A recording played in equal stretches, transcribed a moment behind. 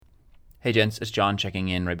Hey gents, it's John checking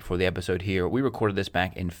in right before the episode here. We recorded this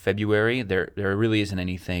back in February. There really isn't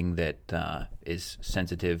anything that is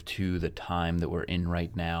sensitive to the time that we're in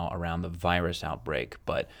right now around the virus outbreak,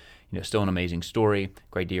 but still an amazing story.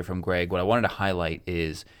 Great to hear from Greg. What I wanted to highlight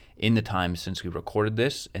is in the time since we recorded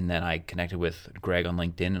this, and then I connected with Greg on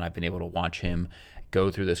LinkedIn, and I've been able to watch him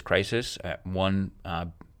go through this crisis.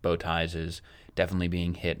 Bow Ties is definitely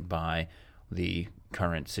being hit by the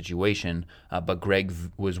current situation, but Greg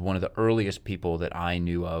was one of the earliest people that I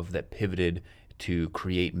knew of that pivoted to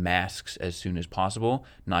create masks as soon as possible,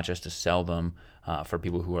 not just to sell them for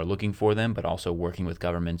people who are looking for them, but also working with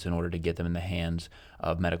governments in order to get them in the hands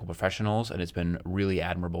of medical professionals. And it's been really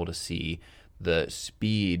admirable to see the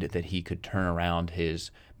speed that he could turn around his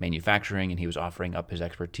manufacturing, and he was offering up his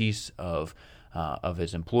expertise of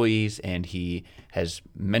his employees, and he has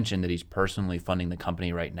mentioned that he's personally funding the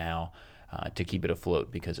company right now to keep it afloat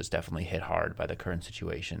because it's definitely hit hard by the current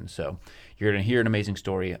situation. So you're going to hear an amazing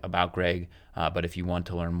story about Greg, but if you want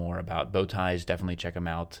to learn more about Bow Ties, definitely check him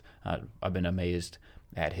out. I've been amazed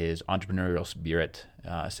at his entrepreneurial spirit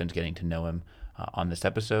since getting to know him on this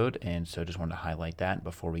episode, and so just wanted to highlight that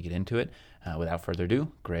before we get into it. Without further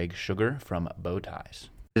ado, Greg Shugar from Bow Ties.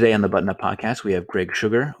 Today on the Button Up Podcast, we have Greg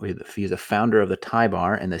Shugar. He's the founder of the Tie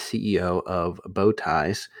Bar and the CEO of Bow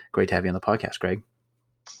Ties. Great to have you on the podcast, Greg.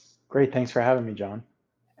 Great. Thanks for having me, John.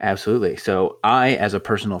 Absolutely. So I, as a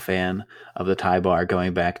personal fan of the Tie Bar,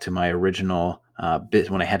 going back to my original bit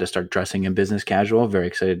when I had to start dressing in business casual, very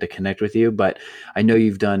excited to connect with you. But I know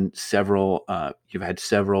you've had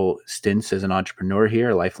several stints as an entrepreneur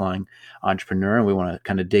here, a lifelong entrepreneur, and we want to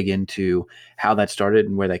kind of dig into how that started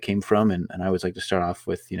and where that came from. And I always like to start off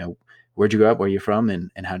with, where'd you grow up, where you're from,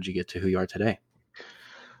 and how did you get to who you are today?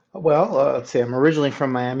 Well, let's see. I'm originally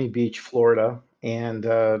from Miami Beach, Florida. And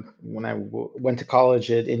when I went to college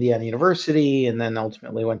at Indiana University and then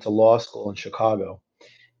ultimately went to law school in Chicago.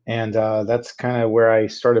 And that's kind of where I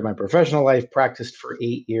started my professional life, practiced for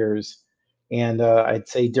 8 years. And I'd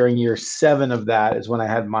say during year 7 of that is when I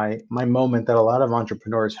had my moment that a lot of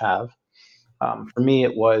entrepreneurs have. For me,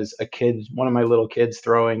 it was one of my little kids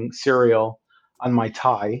throwing cereal on my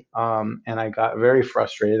tie. And I got very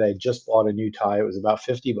frustrated. I just bought a new tie. It was about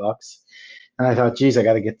 $50. And I thought, geez, I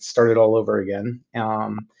got to get started all over again.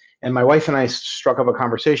 And my wife and I struck up a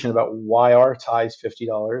conversation about why are ties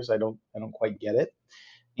 $50? I don't quite get it.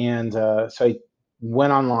 And so I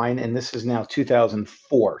went online, and this is now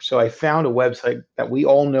 2004. So I found a website that we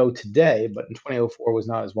all know today, but in 2004 was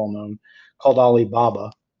not as well known, called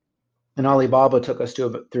Alibaba. And Alibaba took us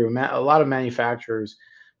through a lot of manufacturers,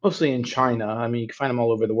 mostly in China. I mean, you can find them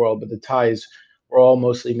all over the world, but the ties were all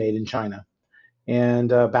mostly made in China. And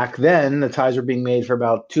back then, the ties were being made for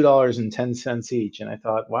about $2.10 each. And I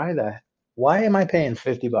thought, why am I paying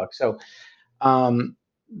 $50? So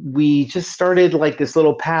we just started like this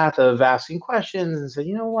little path of asking questions and said,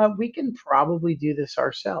 you know what, we can probably do this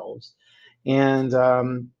ourselves. And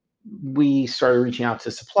we started reaching out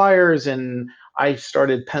to suppliers, and I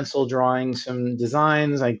started pencil drawing some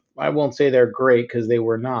designs. I won't say they're great because they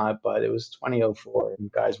were not, but it was 2004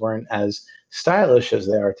 and guys weren't as stylish as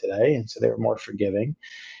they are today. And so they were more forgiving.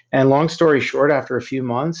 And long story short, after a few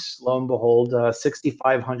months, lo and behold,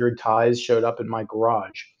 6,500 ties showed up in my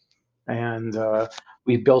garage. And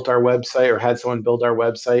we built our website, or had someone build our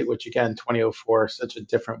website, which again, 2004, such a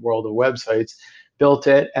different world of websites, built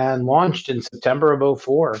it and launched in September of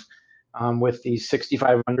 '04 with these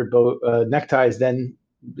 6,500 neckties then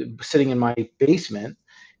sitting in my basement,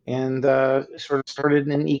 and sort of started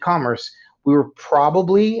in e-commerce. We were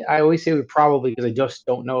probably, I always say we probably because I just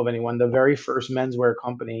don't know of anyone, the very first menswear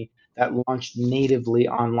company that launched natively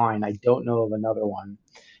online. I don't know of another one.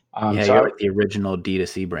 You're like the original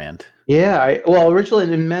D2C brand. Yeah,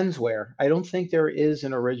 originally in menswear. I don't think there is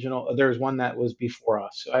an original. There's one that was before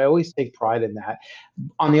us. So I always take pride in that.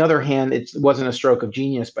 On the other hand, it wasn't a stroke of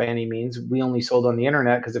genius by any means. We only sold on the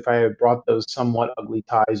internet because if I had brought those somewhat ugly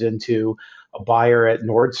ties into a buyer at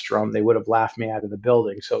Nordstrom, they would have laughed me out of the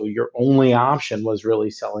building. So your only option was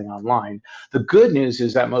really selling online. The good news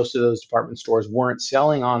is that most of those department stores weren't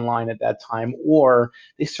selling online at that time, or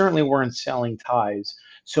they certainly weren't selling ties.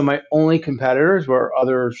 So my only competitors were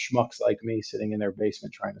other schmucks like me sitting in their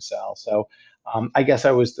basement trying to sell. So I guess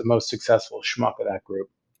I was the most successful schmuck of that group.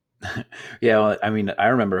 Yeah, well, I mean, I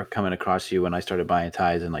remember coming across you when I started buying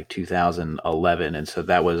ties in like 2011. And so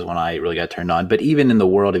that was when I really got turned on. But even in the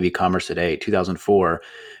world of e-commerce today, 2004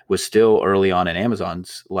 was still early on in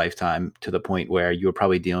Amazon's lifetime, to the point where you were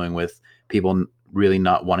probably dealing with people really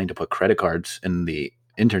not wanting to put credit cards in the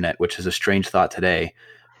internet, which is a strange thought today.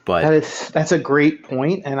 But That's a great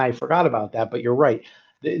point, and I forgot about that, but you're right.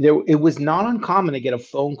 It was not uncommon to get a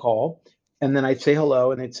phone call, and then I'd say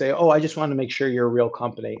hello, and they'd say, "Oh, I just wanted to make sure you're a real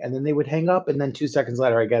company," and then they would hang up, and then 2 seconds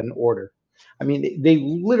later, I get an order. I mean, they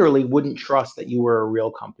literally wouldn't trust that you were a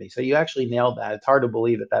real company. So you actually nailed that. It's hard to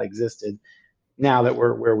believe that that existed now that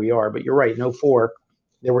we're where we are. But you're right. No four,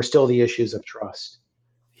 there were still the issues of trust.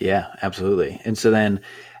 Yeah, absolutely. And so then,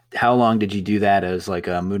 how long did you do that as like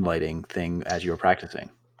a moonlighting thing as you were practicing?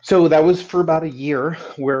 So that was for about a year,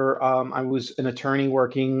 where I was an attorney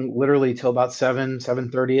working literally till about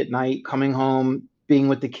 7:30 at night, coming home, being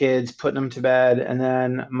with the kids, putting them to bed, and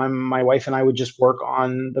then my wife and I would just work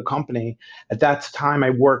on the company. At that time, I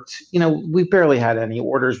worked. We barely had any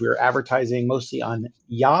orders. We were advertising mostly on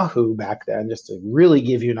Yahoo back then, just to really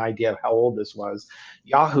give you an idea of how old this was.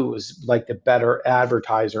 Yahoo was like the better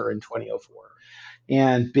advertiser in 2004,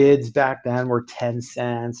 and bids back then were 10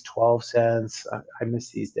 cents, 12 cents. I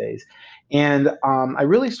miss these days. And I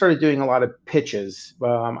really started doing a lot of pitches.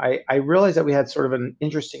 I realized that we had sort of an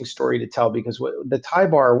interesting story to tell, because the tie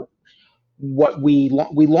bar, we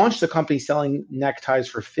launched the company selling neckties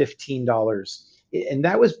for $15, and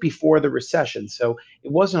that was before the recession. So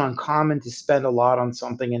it wasn't uncommon to spend a lot on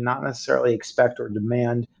something and not necessarily expect or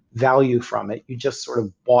demand value from it. You just sort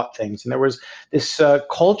of bought things, and there was this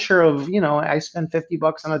culture of, I spend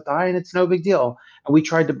 $50 on a tie and it's no big deal. And we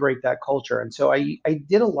tried to break that culture, and so I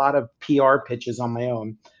did a lot of PR pitches on my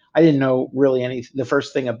own. I didn't know really the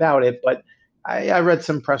first thing about it, but I read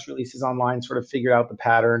some press releases online, sort of figured out the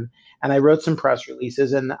pattern, and I wrote some press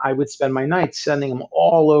releases, and I would spend my nights sending them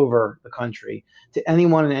all over the country to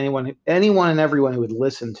anyone and everyone who would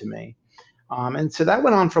listen to me. And so that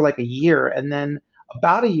went on for like a year. And then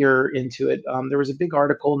about a year into it, there was a big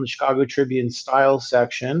article in the Chicago Tribune style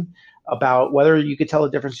section about whether you could tell the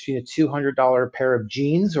difference between a $200 pair of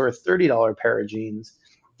jeans or a $30 pair of jeans.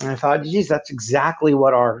 And I thought, geez, that's exactly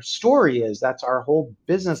what our story is. That's our whole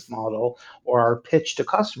business model, or our pitch to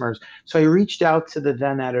customers. So I reached out to the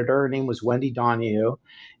then editor. Her name was Wendy Donahue.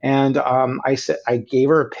 And I gave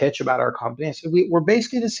her a pitch about our company. I said, we're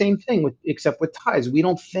basically the same thing, except with ties. We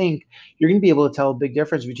don't think you're going to be able to tell a big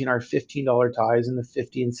difference between our $15 ties and the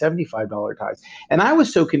 $50 and $75 ties. And I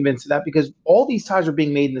was so convinced of that because all these ties are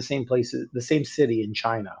being made in the same places, the same city in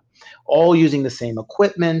China, all using the same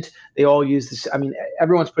equipment. They all use this. I mean,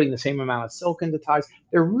 everyone's putting the same amount of silk into ties.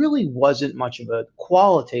 There really wasn't much of a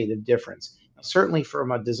qualitative difference. Certainly,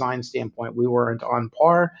 from a design standpoint, we weren't on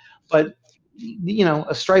par, but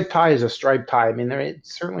a striped tie is a striped tie. I mean, there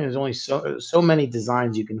certainly is only so many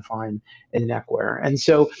designs you can find in neckwear, and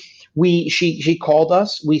so she called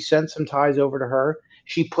us. We sent some ties over to her.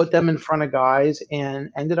 She put them in front of guys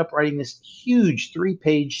and ended up writing this huge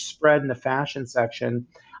 3-page spread in the fashion section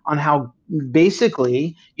on how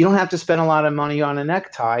basically you don't have to spend a lot of money on a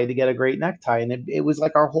necktie to get a great necktie. And it was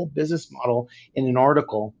like our whole business model in an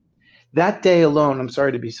article. That day alone, I'm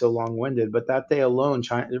sorry to be so long-winded, but that day alone,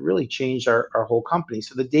 China, it really changed our whole company.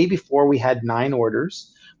 So the day before, we had 9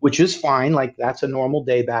 orders, which is fine. Like, that's a normal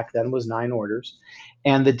day back then, was 9 orders.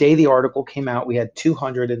 And the day the article came out, we had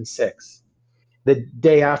 206. The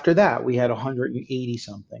day after that, we had 180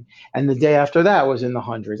 something. And the day after that was in the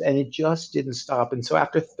hundreds. And it just didn't stop. And so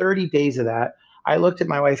after 30 days of that, I looked at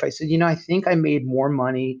my wife. I said, I think I made more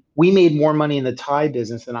money. We made more money in the tie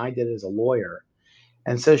business than I did as a lawyer.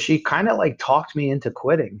 And so she kind of like talked me into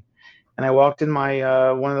quitting. And I walked in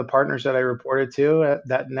my one of the partners that I reported to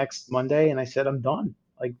that next Monday, and I said, "I'm done.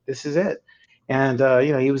 Like, this is it." And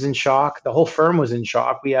he was in shock. The whole firm was in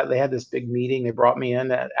shock. They had this big meeting. They brought me in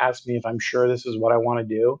that asked me if I'm sure this is what I want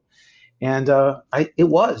to do, and it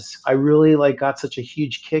was. I really like got such a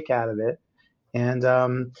huge kick out of it. And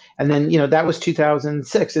then that was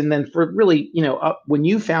 2006, and then for really up when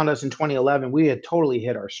you found us in 2011, we had totally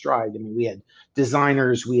hit our stride. I mean, we had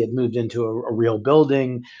designers, we had moved into a real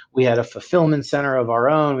building, we had a fulfillment center of our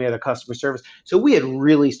own, we had a customer service, so we had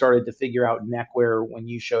really started to figure out neckwear when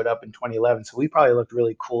you showed up in 2011. So we probably looked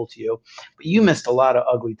really cool to you, but you missed a lot of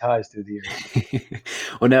ugly ties through the years.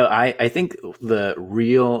 Well, no, I think the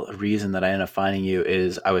real reason that I ended up finding you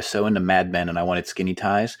is I was so into Mad Men and I wanted skinny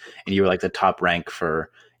ties, and you were like the top rank for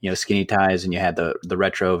skinny ties, and you had the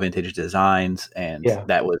retro vintage designs, and Yeah.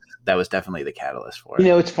 that was definitely the catalyst for it.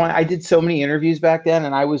 It's funny. I did so many interviews back then,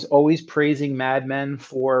 and I was always praising Mad Men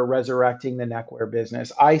for resurrecting the neckwear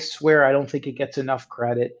business. I swear, I don't think it gets enough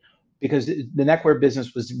credit, because the neckwear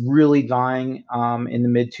business was really dying in the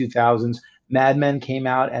mid 2000s. Mad Men came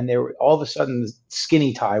out, and they were all of a sudden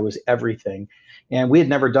skinny tie was everything, and we had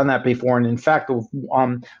never done that before. And in fact,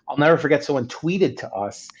 I'll never forget, someone tweeted to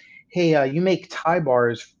us, "Hey, you make tie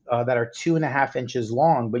bars that are 2.5 inches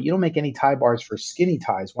long, but you don't make any tie bars for skinny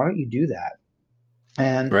ties. Why don't you do that?"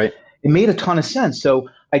 And Right. it made a ton of sense. So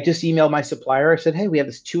I just emailed my supplier. I said, hey, we have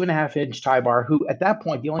this 2.5 inch tie bar. Who at that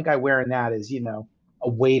point, the only guy wearing that is, a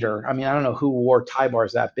waiter. I mean, I don't know who wore tie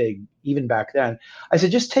bars that big even back then. I said,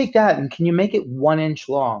 just take that and can you make it 1 inch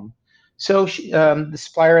long? So the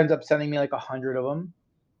supplier ends up sending me like 100 of them.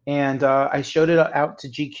 And I showed it out to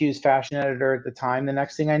GQ's fashion editor at the time. The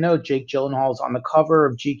next thing I know, Jake Gyllenhaal's on the cover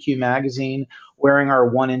of GQ magazine wearing our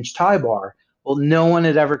 1 inch tie bar. Well, no one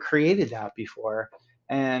had ever created that before.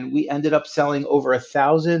 And we ended up selling over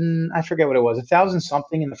 1,000, I forget what it was, 1,000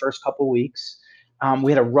 something in the first couple of weeks.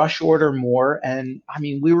 We had a rush order more. And I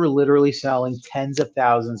mean, we were literally selling tens of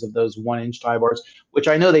thousands of those 1 inch tie bars, which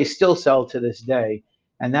I know they still sell to this day.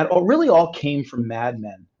 And that really all came from Mad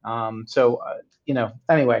Men.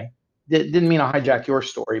 Anyway, didn't mean to hijack your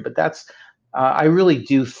story, but I really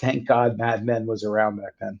do thank God Mad Men was around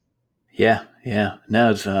back then. Yeah, yeah.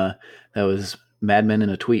 No, that was Mad Men in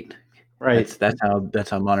a tweet. Right. That's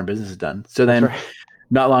how modern business is done. So That's then, right.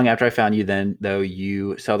 not long after I found you, then though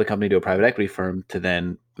you sell the company to a private equity firm to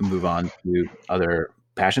then move on to other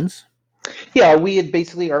passions. Yeah, we had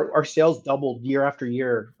basically our sales doubled year after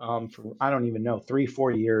year for I don't even know 3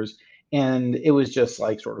 4 years, and it was just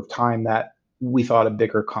like sort of time that we thought a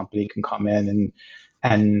bigger company can come in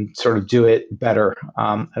and sort of do it better.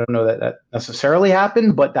 I don't know that that necessarily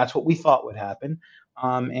happened, but that's what we thought would happen.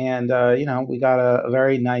 And we got a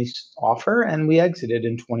very nice offer, and we exited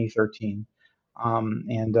in 2013.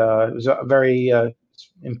 And It was a very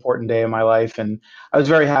important day in my life, and I was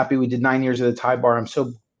very happy. We did 9 years at the Thai Bar. I'm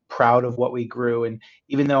so proud of what we grew. And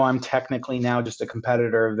even though I'm technically now just a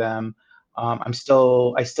competitor of them, I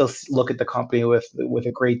still look at the company with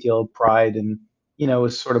a great deal of pride. And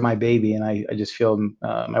it's sort of my baby. And I just feel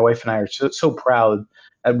my wife and I are so proud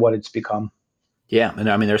at what it's become. Yeah, and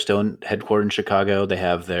I mean they're still headquartered in Chicago. They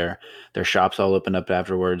have their shops all open up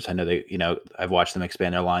afterwards. I know I've watched them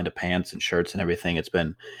expand their line to pants and shirts and everything. It's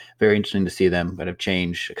been very interesting to see them, but have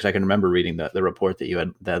changed because I can remember reading the report that you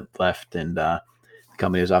had that left, and the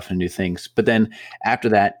company was often new things. But then after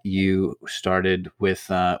that, you started with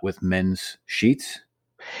men's sheets.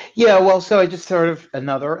 Yeah, well, so I just sort of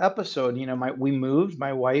another episode. We moved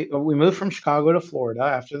from Chicago to Florida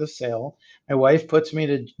after the sale. My wife puts me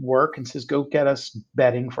to work and says, "Go get us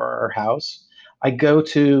bedding for our house." I go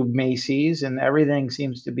to Macy's and everything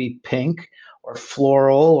seems to be pink or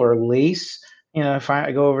floral or lace.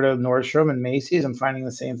 I go over to Nordstrom and Macy's. I'm finding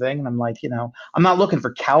the same thing, and I'm like, I'm not looking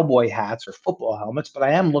for cowboy hats or football helmets, but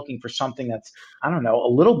I am looking for something that's, I don't know,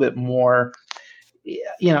 a little bit more.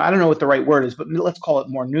 I don't know what the right word is, but let's call it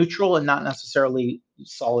more neutral and not necessarily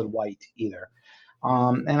solid white either.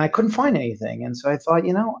 And I couldn't find anything. And so I thought,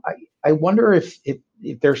 I wonder if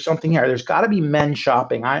there's something here. There's got to be men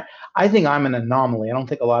shopping. I think I'm an anomaly. I don't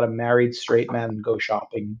think a lot of married straight men go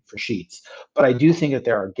shopping for sheets, but I do think that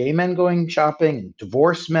there are gay men going shopping and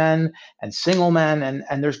divorced men and single men.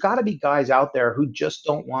 And there's got to be guys out there who just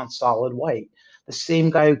don't want solid white. The same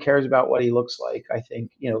guy who cares about what he looks like, I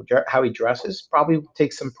think, how he dresses, probably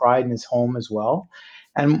takes some pride in his home as well,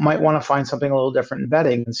 and might want to find something a little different in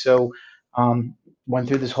bedding. And so, went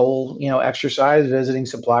through this whole, exercise, visiting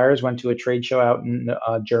suppliers, went to a trade show out in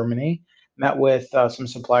Germany, met with some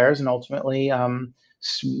suppliers, and ultimately,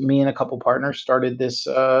 me and a couple partners started this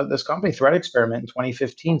company, Thread Experiment, in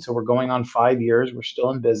 2015. So we're going on 5 years. We're still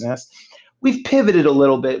in business. We've pivoted a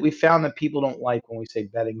little bit. We found that people don't like when we say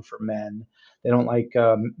bedding for men. They don't like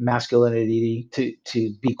masculinity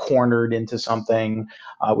to be cornered into something.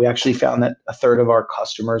 We actually found that a third of our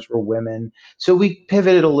customers were women. So we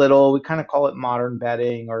pivoted a little. We kind of call it modern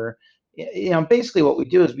bedding, or basically what we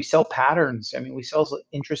do is we sell patterns. I mean, we sell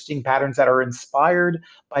interesting patterns that are inspired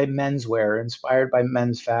by menswear, inspired by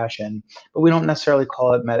men's fashion, but we don't necessarily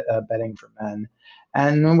call it bedding for men.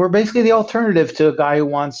 And we're basically the alternative to a guy who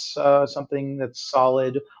wants something that's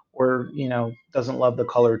solid, or doesn't love the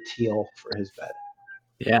color teal for his bed.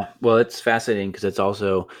 Yeah, well, it's fascinating because it's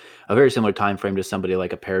also a very similar time frame to somebody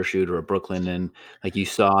like a Parachute or a Brooklyn, and like you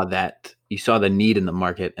saw the need in the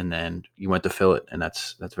market, and then you went to fill it, and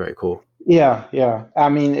that's very cool. Yeah, yeah. I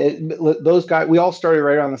mean, those guys, we all started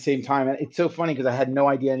right around the same time. And it's so funny because I had no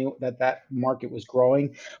idea that market was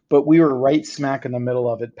growing, but we were right smack in the middle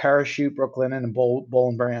of it. Parachute, Brooklyn, and Bowl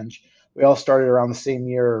and Branch. We all started around the same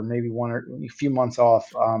year, or maybe one or a few months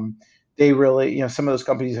off. They really, some of those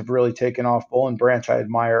companies have really taken off. Bowl and Branch, I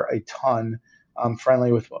admire a ton. I'm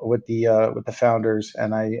friendly with the founders,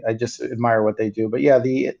 and I just admire what they do. But yeah,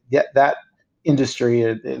 that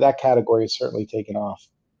industry, that category is certainly taken off.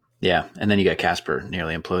 Yeah, and then you got Casper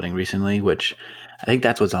nearly imploding recently, which I think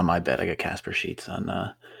that's what's on my bed. I got Casper sheets on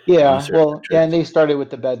a Yeah, certain well, yeah, mattress. and they started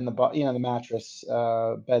with the bed in the box, the mattress,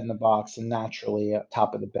 bed in the box, and naturally,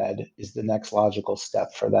 top of the bed is the next logical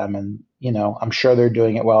step for them. And I'm sure they're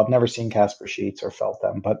doing it well. I've never seen Casper sheets or felt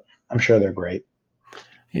them, but I'm sure they're great.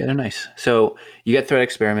 Yeah, they're nice. So you get Thread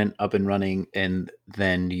Experiment up and running, and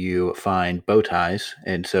then you find bow ties.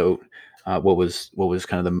 And so, what was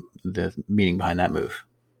kind of the meaning behind that move?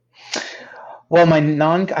 Well, I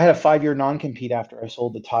had a 5-year non-compete after I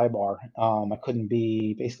sold the Thai bar. I couldn't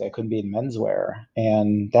be in menswear,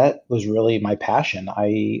 and that was really my passion.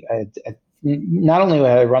 Not only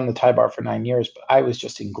had I run the Thai bar for 9 years, but I was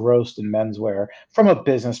just engrossed in menswear from a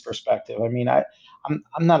business perspective. I mean, I'm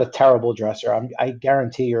not a terrible dresser. I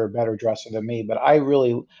guarantee you're a better dresser than me, but I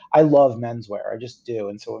love menswear. I just do.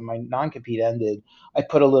 And so when my non-compete ended, I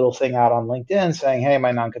put a little thing out on LinkedIn saying, "Hey,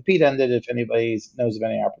 my non-compete ended. If anybody knows of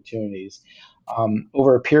any opportunities."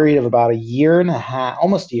 Over a period of about a year and a half,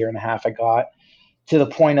 almost a year and a half, I got to the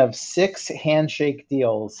point of 6 handshake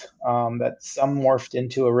deals that some morphed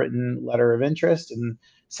into a written letter of interest and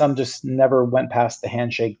some just never went past the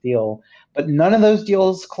handshake deal. But none of those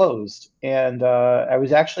deals closed. And I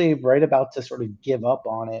was actually right about to sort of give up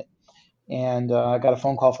on it, and I got a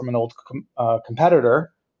phone call from an old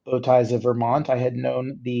competitor, Bow Ties of Vermont. I had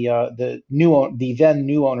known the then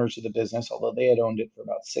new owners of the business, although they had owned it for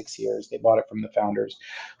about 6 years. They bought it from the founders,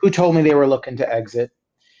 who told me they were looking to exit.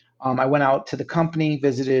 I went out to the company,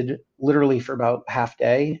 visited literally for about half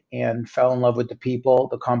day, and fell in love with the people,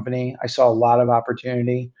 the company. I saw a lot of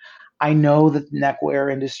opportunity. I know that the neckwear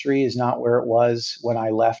industry is not where it was when I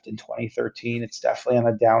left in 2013. It's definitely on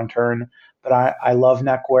a downturn, but I love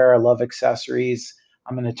neckwear. I love accessories.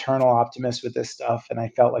 I'm an eternal optimist with this stuff, and I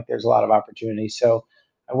felt like there's a lot of opportunity. So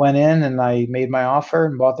I went in and I made my offer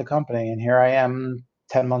and bought the company, and here I am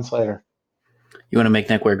 10 months later. You want to make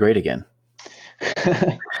neckwear great again.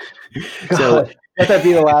 So God, let that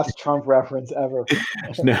be the last Trump reference ever.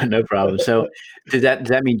 no problem. So does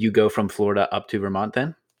that mean you go from Florida up to Vermont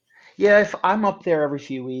then? Yeah, if I'm up there every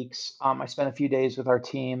few weeks, I spend a few days with our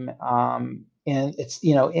team, and it's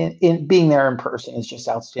in being there in person is just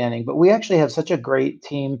outstanding. But we actually have such a great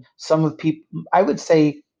team. Some of people, I would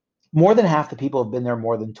say, more than half the people have been there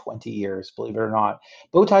more than 20 years, believe it or not.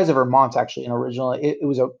 Bow Ties of Vermont's actually an original.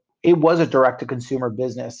 It was a direct to consumer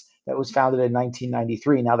business that was founded in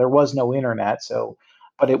 1993. Now there was no internet,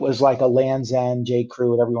 but it was like a Land's End, J.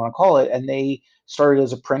 Crew, whatever you want to call it, and they started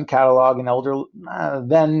as a print catalog. And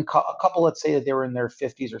a couple, let's say that they were in their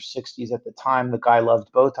 50s or 60s at the time. The guy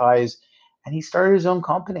loved bow ties, and he started his own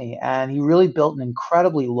company, and he really built an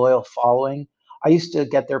incredibly loyal following. I used to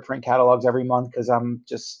get their print catalogs every month because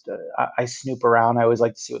I snoop around. I always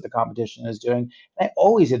like to see what the competition is doing. And I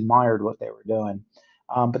always admired what they were doing.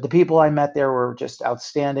 But the people I met there were just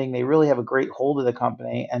outstanding. They really have a great hold of the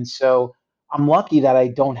company, and so I'm lucky that I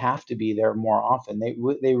don't have to be there more often.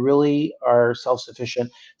 They really are self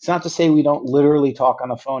sufficient. It's not to say we don't literally talk on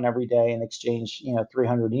the phone every day and exchange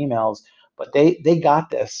 300 emails, but they got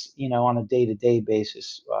this on a day to day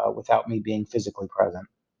basis without me being physically present.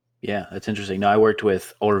 Yeah, that's interesting. No, I worked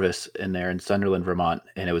with Orvis in there in Sunderland, Vermont,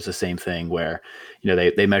 and it was the same thing where,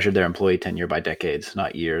 they measured their employee tenure by decades,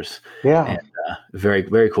 not years, Yeah. and very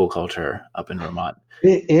very cool culture up in Vermont.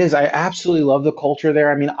 It is. I absolutely love the culture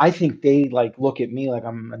there. I mean, I think they like look at me like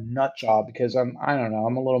I'm a nut job because I don't know,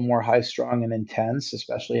 I'm a little more high strung and intense,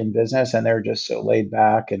 especially in business, and they're just so laid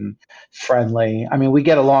back and friendly. I mean, we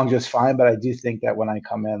get along just fine, but I do think that when I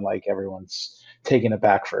come in, like everyone's taking it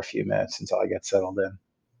back for a few minutes until I get settled in.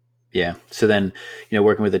 Yeah. So then,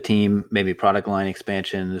 working with a team, maybe product line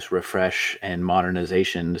expansions, refresh, and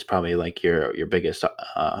modernization is probably like your biggest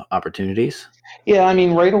opportunities. Yeah, I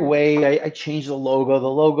mean, right away, I changed the logo. The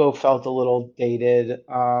logo felt a little dated.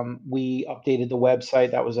 We updated the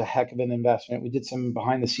website. That was a heck of an investment. We did some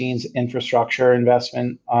behind the scenes infrastructure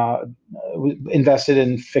investment, we invested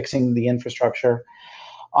in fixing the infrastructure.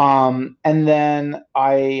 And then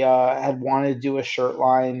I had wanted to do a shirt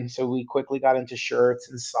line. So we quickly got into shirts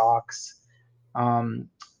and socks.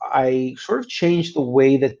 I sort of changed the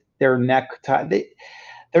way that their neckwear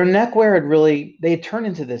they had turned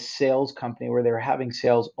into this sales company where they were having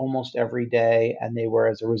sales almost every day, and they were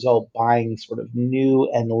as a result buying sort of new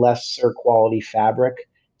and lesser quality fabric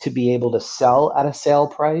to be able to sell at a sale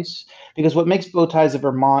price. Because what makes Bow Ties of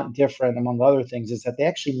Vermont different, among other things, is that they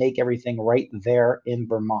actually make everything right there in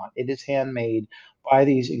Vermont. It is handmade by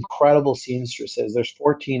these incredible seamstresses. There's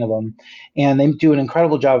 14 of them, and they do an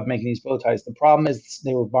incredible job of making these bow ties. The problem is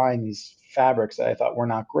they were buying these fabrics that I thought were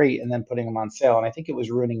not great and then putting them on sale, and I think it was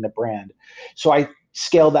ruining the brand. So I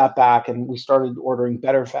scaled that back and we started ordering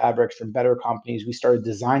better fabrics from better companies. We started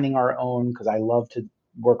designing our own because I love to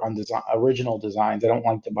work on design, original designs. I don't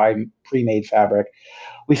like to buy pre-made fabric.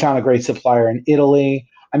 We found a great supplier in Italy.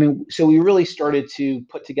 I mean, so we really started to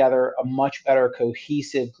put together a much better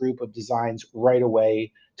cohesive group of designs right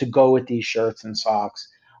away to go with these shirts and socks.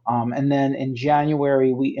 And then in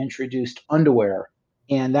January, we introduced underwear.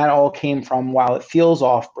 And that all came from, while it feels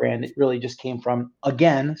off brand, it really just came from,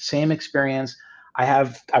 again, same experience.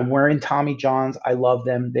 I'm wearing Tommy Johns. I love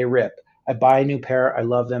them. They rip. I buy a new pair. I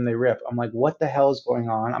love them. They rip. I'm like, what the hell is going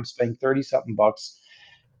on? I'm spending 30 something bucks,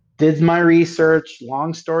 did my research.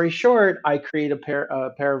 Long story short, I create a pair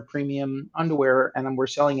of premium underwear, and we're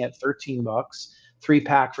selling at 13 bucks, 3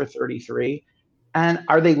 pack for 33. And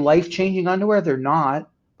are they life changing underwear? They're not,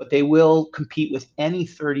 but they will compete with any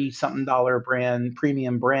 30 something dollar brand,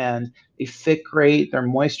 premium brand. They fit great. They're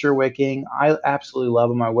moisture wicking. I absolutely love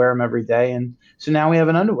them. I wear them every day. And so now we have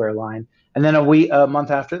an underwear line. And then a month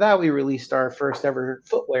after that, we released our first ever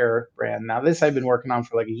footwear brand. Now, this I've been working on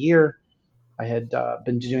for like a year. I had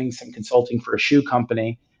been doing some consulting for a shoe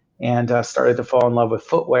company and started to fall in love with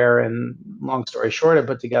footwear. And long story short, I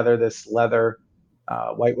put together this leather,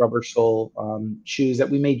 white rubber sole shoes that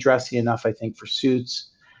we made dressy enough, I think, for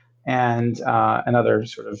suits and other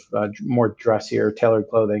sort of more dressier tailored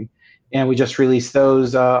clothing. And we just released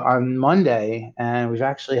those on Monday, and we've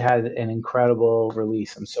actually had an incredible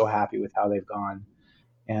release. I'm so happy with how they've gone.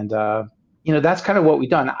 And that's kind of what we've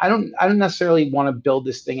done. I don't necessarily want to build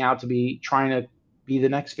this thing out to be trying to be the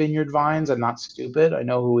next Vineyard Vines. I'm not stupid. I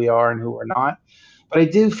know who we are and who we're not. But I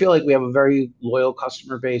do feel like we have a very loyal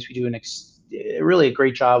customer base. We do really a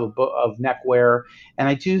great job of neckwear. And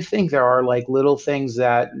I do think there are like little things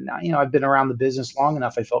that, I've been around the business long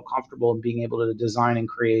enough. I felt comfortable in being able to design and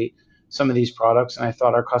create some of these products. And I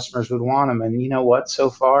thought our customers would want them. And you know what? So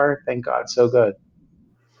far, thank God, so good.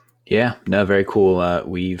 Yeah, no, very cool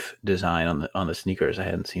weave design on the sneakers. I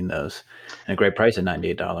hadn't seen those, and a great price at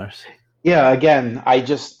 $98. Yeah, again, I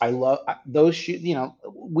love those shoes.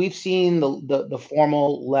 We've seen the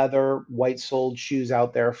formal leather white soled shoes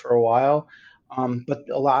out there for a while, but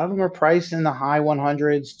a lot of them are priced in the high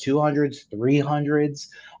 100s, 200s, 300s.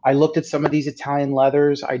 I looked at some of these Italian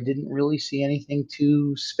leathers. I didn't really see anything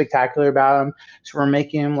too spectacular about them, so we're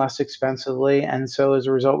making them less expensively, and so as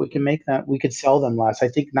a result, we could sell them less. I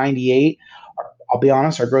think 98. I'll be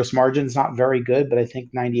honest, our gross margin is not very good, but I think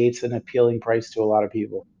 98 is an appealing price to a lot of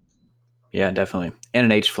people. Yeah, definitely. And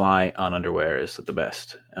an H fly on underwear is the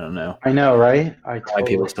best. I don't know I know, right? I why people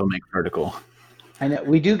totally. still make vertical. I know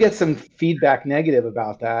we do get some feedback negative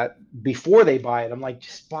about that before they buy it. I'm like,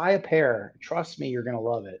 just buy a pair. Trust me, you're gonna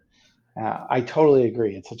love it. I totally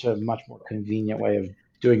agree. It's such a much more convenient way of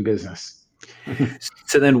doing business.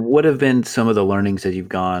 So then, what have been some of the learnings that you've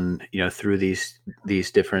gone, through these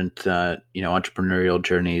different, entrepreneurial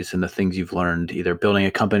journeys, and the things you've learned, either building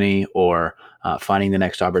a company or finding the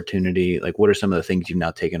next opportunity? Like, what are some of the things you've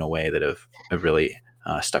now taken away that have really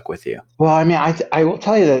stuck with you? Well, I mean, I will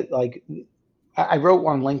tell you that like I wrote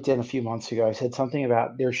on LinkedIn a few months ago. I said something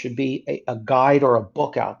about there should be a guide or a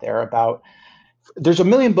book out there about. There's a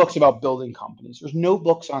million books about building companies. There's no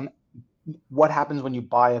books on what happens when you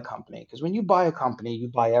buy a company, because when you buy a company you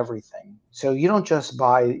buy everything. So you don't just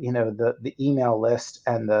buy the email list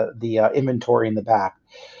and the inventory in the back.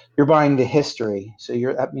 You're buying the history. So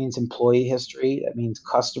that means employee history, that means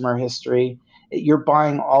customer history. You're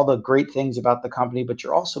buying all the great things about the company, but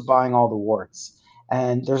you're also buying all the warts.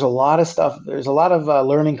 And there's a lot of stuff. There's a lot of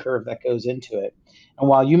learning curve that goes into it. And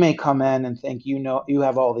while you may come in and think you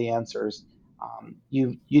have all the answers,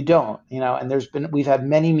 you don't. And we've had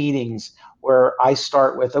many meetings where I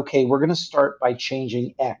start with, okay, we're going to start by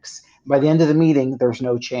changing X. By the end of the meeting, there's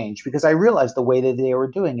no change because I realized the way that they were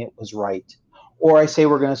doing it was right. Or I say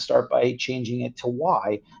we're going to start by changing it to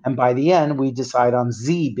Y. And by the end, we decide on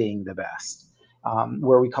Z being the best,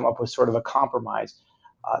 where we come up with sort of a compromise.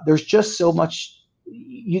 There's just so much.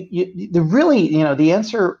 The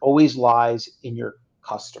answer always lies in your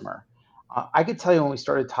customer. I could tell you when we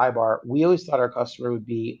started Thai Bar, we always thought our customer would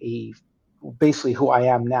be basically who I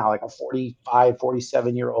am now, like a 45,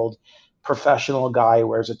 47-year-old professional guy who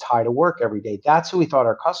wears a tie to work every day. That's who we thought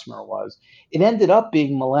our customer was. It ended up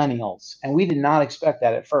being millennials, and we did not expect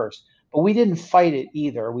that at first, but we didn't fight it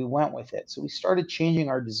either. We went with it. So we started changing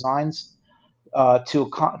our designs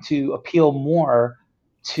to appeal more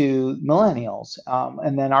to millennials.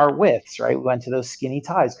 And then our widths, right? We went to those skinny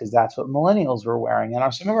ties because that's what millennials were wearing.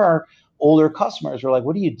 And some of our older customers were like,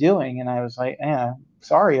 "What are you doing?" And I was like,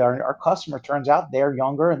 "Sorry, our customer turns out they're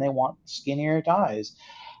younger and they want skinnier ties."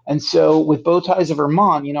 And so with Bow Ties of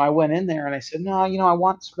Vermont, I went in there and I said, no, I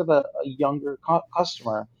want sort of a younger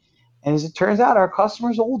customer. And as it turns out, our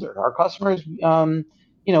customer's older. Our customer's,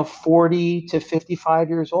 40 to 55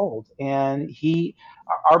 years old. And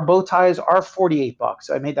our bow ties are $48.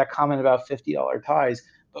 I made that comment about $50 ties,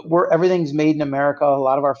 but everything's made in America. A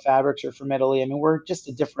lot of our fabrics are from Italy. I mean, we're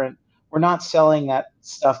not selling that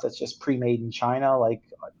stuff that's just pre-made in China, like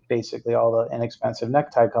basically all the inexpensive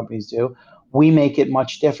necktie companies do. We make it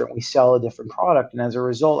much different. We sell a different product. And as a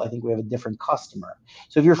result, I think we have a different customer.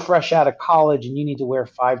 So if you're fresh out of college and you need to wear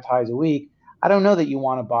 5 ties a week, I don't know that you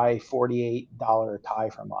want to buy $48 tie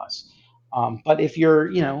from us. But if you're,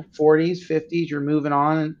 40s, 50s, you're moving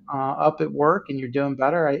on up at work and you're doing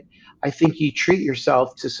better, I think you treat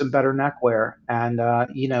yourself to some better neckwear. And,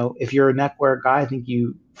 if you're a neckwear guy, I think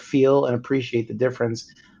you feel and appreciate the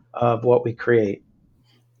difference of what we create.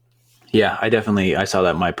 Yeah, I saw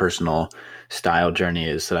that my personal style journey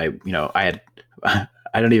is that I had,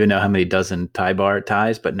 I don't even know how many dozen tie bar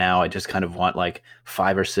ties, but now I just kind of want like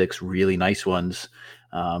 5 or 6 really nice ones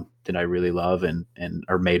that I really love and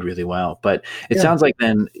are made really well. But it Yeah. sounds like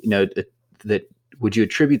then, that would you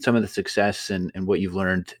attribute some of the success and what you've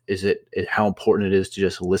learned? Is how important it is to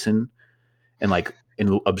just listen and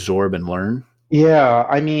absorb and learn? Yeah,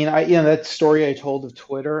 I mean, that story I told of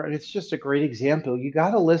Twitter, and it's just a great example. You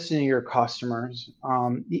got to listen to your customers.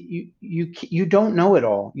 You don't know it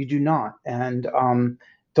all. You do not, and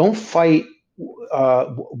don't fight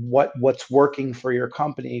what's working for your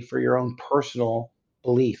company for your own personal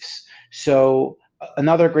beliefs. So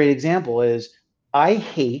another great example is I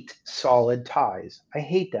hate solid ties. I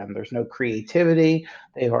hate them. There's no creativity.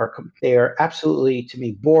 They are absolutely to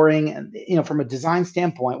me boring. And from a design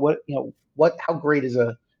standpoint, how great is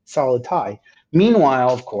a solid tie? Meanwhile,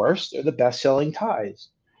 of course, they're the best selling ties.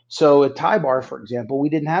 So at Tie Bar, for example, we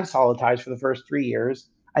didn't have solid ties for the first 3 years.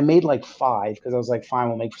 I made like five because I was like, fine,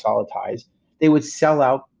 we'll make solid ties. They would sell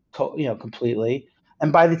out, completely.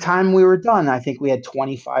 And by the time we were done, I think we had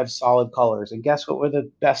 25 solid colors. And guess what were the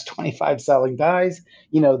best 25 selling ties?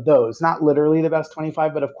 Those, not literally the best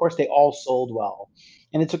 25, but of course they all sold well.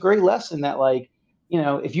 And it's a great lesson that, like,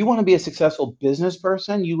 if you want to be a successful business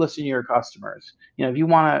person, you listen to your customers. If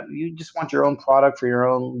you just want your own product for your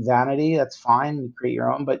own vanity, that's fine. You create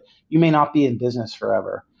your own, but you may not be in business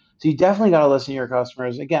forever. So you definitely got to listen to your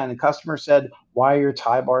customers. Again, the customer said, "Why are your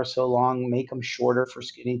tie bars so long? Make them shorter for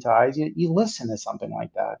skinny ties." You listen to something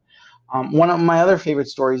like that. One of my other favorite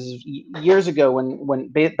stories is years ago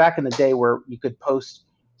back in the day where you could post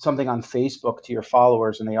something on Facebook to your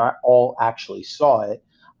followers and they all actually saw it.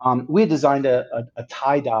 We had designed a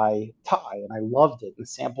tie-dye tie and I loved it. The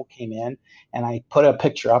sample came in and I put a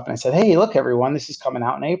picture up and I said, "Hey, look, everyone, this is coming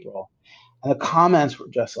out in April." And the comments were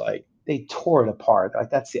just like, they tore it apart. Like,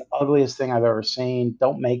 that's the ugliest thing I've ever seen.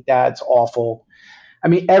 Don't make that. It's awful. I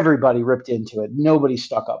mean, everybody ripped into it. Nobody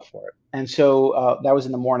stuck up for it. And so that was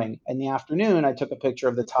in the morning. In the afternoon, I took a picture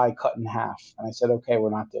of the tie cut in half. And I said, okay, we're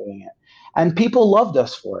not doing it. And people loved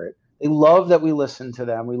us for it. They loved that we listened to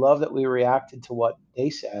them. We loved that we reacted to what they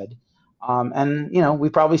said. And, we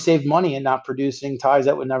probably saved money in not producing ties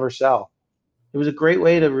that would never sell. It was a great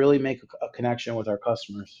way to really make a connection with our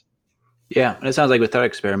customers. Yeah, and it sounds like with that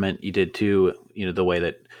experiment you did too, the way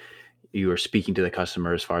that you were speaking to the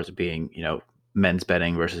customer as far as being, men's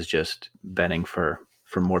bedding versus just bedding for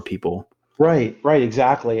more people. Right, right,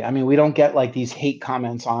 exactly. I mean, we don't get like these hate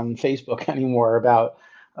comments on Facebook anymore about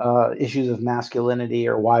issues of masculinity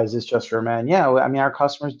or why is this just for men? Yeah, I mean, our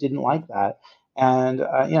customers didn't like that, and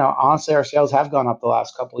honestly, our sales have gone up the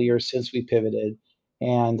last couple of years since we pivoted,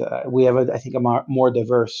 and we have, I think, a more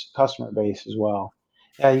diverse customer base as well.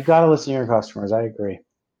 Yeah, you got to listen to your customers. I agree.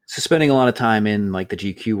 So spending a lot of time in like the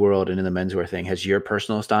GQ world and in the menswear thing, has your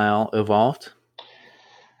personal style evolved?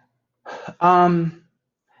 Um,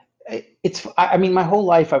 I mean, my whole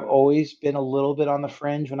life I've always been a little bit on the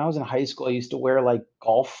fringe. When I was in high school, I used to wear like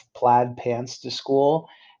golf plaid pants to school,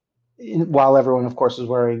 while everyone, of course, was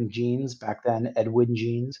wearing jeans back then, Edwin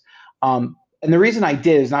jeans. And the reason I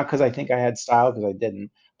did is not because I think I had style, because I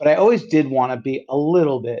didn't, but I always did want to be a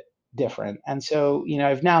little bit different. And so,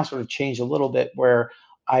 I've now sort of changed a little bit where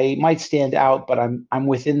I might stand out, but I'm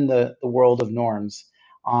within the world of norms.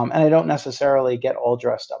 And I don't necessarily get all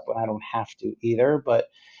dressed up when I don't have to either. But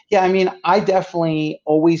yeah, I mean, I definitely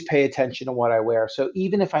always pay attention to what I wear. So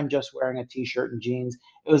even if I'm just wearing a t-shirt and jeans,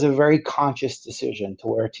 it was a very conscious decision to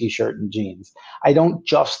wear a t-shirt and jeans. I don't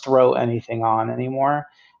just throw anything on anymore.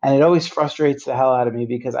 And it always frustrates the hell out of me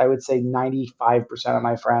because I would say 95% of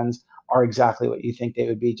my friends are exactly what you think they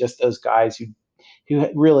would be, just those guys who who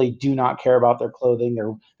really do not care about their clothing.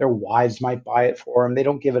 Their wives might buy it for them. They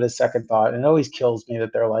don't give it a second thought, and it always kills me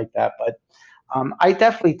that they're like that. But I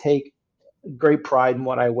definitely take great pride in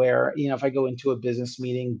what I wear. If I go into a business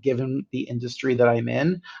meeting, given the industry that I'm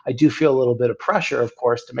in, I do feel a little bit of pressure, of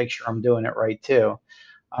course, to make sure I'm doing it right too.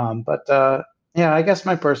 But yeah, I guess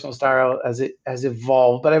my personal style as it has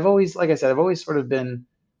evolved, but I've always, like I said, I've always sort of been,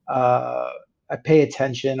 uh, I pay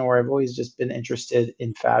attention, or I've always just been interested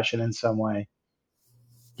in fashion in some way.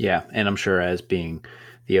 Yeah, and I'm sure as being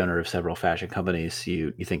the owner of several fashion companies,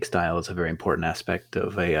 you think style is a very important aspect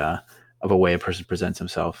of a way a person presents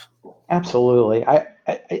himself. Absolutely.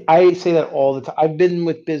 I say that all the time. I've been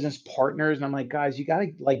with business partners and I'm like, guys, you gotta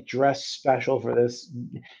like dress special for this.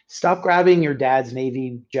 Stop grabbing your dad's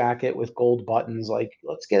navy jacket with gold buttons. Like,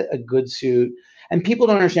 let's get a good suit. And people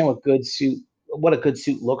don't understand what a good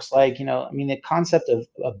suit looks like. I mean, the concept of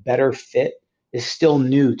a better fit is still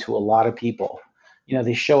new to a lot of people.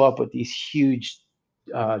 They show up with these huge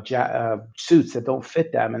suits that don't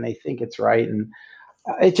fit them and they think it's right. And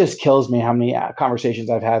it just kills me how many conversations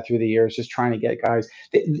I've had through the years just trying to get guys,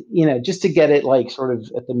 just to get it like sort of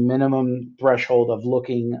at the minimum threshold of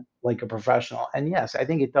looking like a professional. And yes, I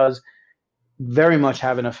think it does very much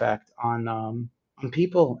have an effect on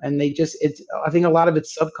people. And I think a lot of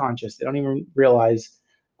it's subconscious. They don't even realize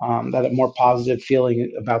that a more positive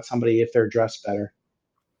feeling about somebody if they're dressed better.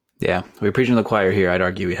 Yeah, we're preaching to the choir here. I'd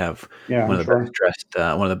argue we have Yeah, I'm sure. one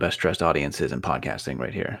of the best dressed audiences in podcasting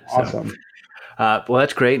right here. So, Awesome. well,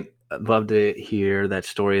 that's great. I'd love to hear that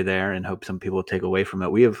story there, and hope some people take away from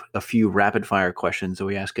it. We have a few rapid fire questions that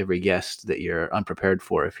we ask every guest that you're unprepared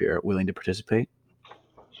for, if you're willing to participate.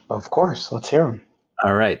 Of course. Let's hear them.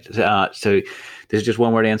 All right. So this is just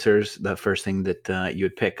one word answers. The first thing that you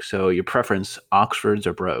would pick. So your preference: Oxfords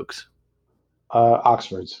or Brogues?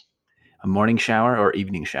 Oxfords. A morning shower or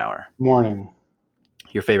evening shower? Morning.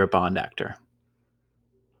 Your favorite Bond actor?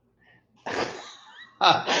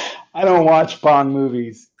 I don't watch Bond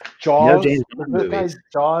movies. No Jaws, James the Bond good guy movies.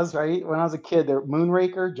 Jaws, right? When I was a kid, there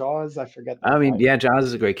Moonraker, Jaws, I forget that I mean, guy. yeah, Jaws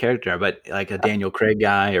is a great character, but like a Daniel Craig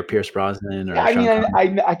guy or Pierce Brosnan Yeah, or I mean, Sean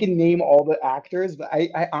Connery. I can name all the actors, but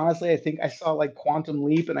I honestly, I think I saw like Quantum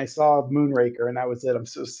Leap and I saw Moonraker, and that was it. I'm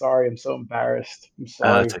so sorry. I'm so embarrassed. I'm It's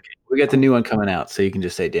sorry. okay. We got the new one coming out, so you can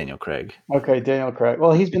just say Daniel Craig. Okay, Daniel Craig.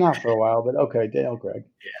 Well, he's been out for a while, but okay, Daniel Craig.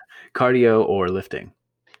 Cardio or lifting?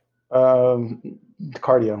 Um,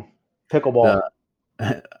 Cardio, The pickleball.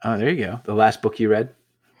 oh, there you go. The last book you read?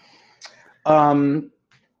 Um,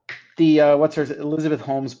 the what's her Elizabeth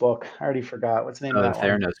Holmes book? I already forgot. What's the name of Oh, the that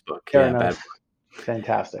one? Theranos book. Yeah, bad. Theranos.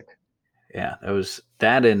 Fantastic. Yeah, that was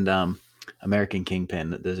that and American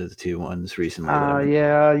Kingpin. Those are the two ones recently that I've been.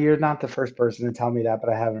 Yeah, you're not the first person to tell me that, but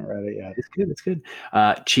I haven't read it yet. It's good. It's good.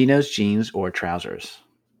 Chinos, jeans, or trousers?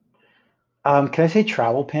 Can I say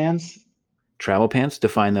travel pants? Travel pants.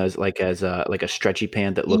 Define those like as like a stretchy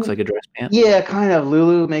pant that looks like a dress pant. Yeah, kind of.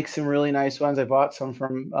 Lulu makes some really nice ones. I bought some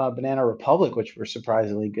from Banana Republic, which were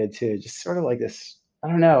surprisingly good too. Just sort of like this. I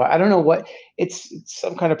don't know. I don't know what it's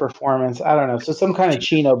some kind of performance. I don't know. So some kind of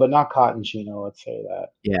chino, but not cotton chino. Let's say that.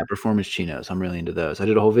 Yeah, performance chinos. I'm really into those. I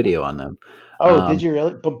did a whole video on them. Oh, did Um, you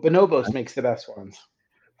really? But Bonobos makes the best ones.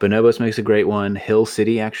 Bonobos makes a great one. Hill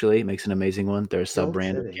City actually makes an amazing one. They're a sub Hill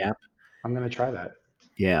brand of City. Gap. I'm gonna try that.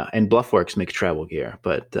 Yeah, and Bluffworks makes travel gear.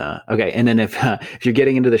 But okay, and then if you're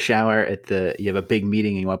getting into the shower you have a big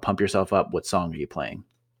meeting and you want to pump yourself up, what song are you playing?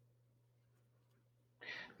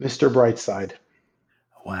 Mr. Brightside.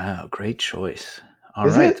 Wow, great choice. All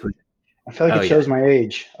Is right. it? I feel like Oh it yeah. shows my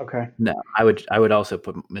age. Okay. No, I would also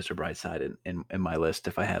put Mr. Brightside in my list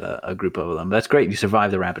if I had a group of them. That's great. You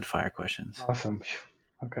survived the rapid fire questions. Awesome.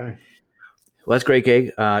 Okay. Well, that's great,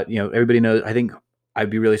 Gig. Everybody knows. I think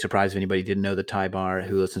I'd be really surprised if anybody didn't know the Tie Bar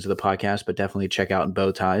who listens to the podcast, but definitely check out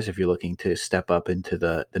Bow Ties if you're looking to step up into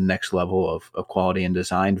the next level of quality and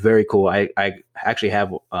design. Very cool. I actually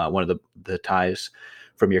have one of the ties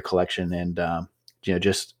from your collection, and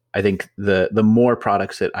just I think the more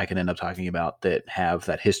products that I can end up talking about that have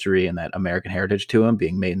that history and that American heritage to them,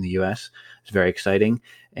 being made in the U.S., is very exciting.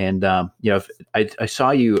 And if I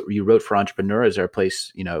saw you wrote for Entrepreneur. Is there a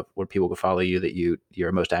place where people can follow you that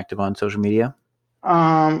you're most active on social media?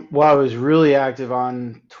 Well, I was really active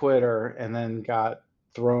on Twitter and then got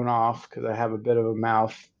thrown off because I have a bit of a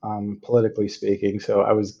mouth, politically speaking. So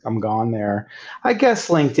I'm gone there. I guess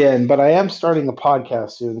LinkedIn, but I am starting a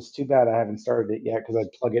podcast soon. It's too bad I haven't started it yet because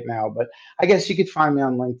I'd plug it now. But I guess you could find me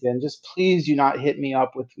on LinkedIn. Just please do not hit me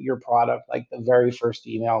up with your product like the very first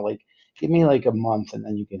email. Like, give me like a month and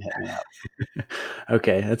then you can hit me up.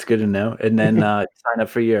 Okay, that's good to know. And then sign up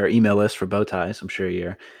for your email list for Bow Ties. I'm sure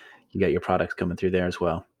you got your products coming through there as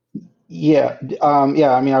well. Yeah,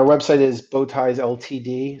 yeah. I mean, our website is Bowties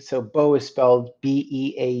Ltd. So Beau is spelled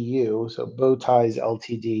Beau. So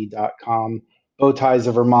bowtiesltd.com. Bowties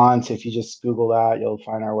of Vermont. If you just Google that, you'll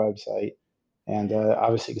find our website. And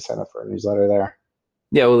obviously, you can sign up for a newsletter there.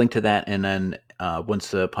 Yeah, we'll link to that, and then once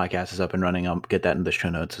the podcast is up and running, I'll get that in the show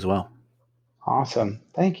notes as well. Awesome.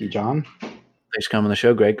 Thank you, John. Thanks for coming on the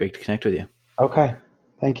show, Greg. Great to connect with you. Okay.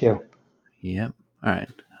 Thank you. Yep. All right.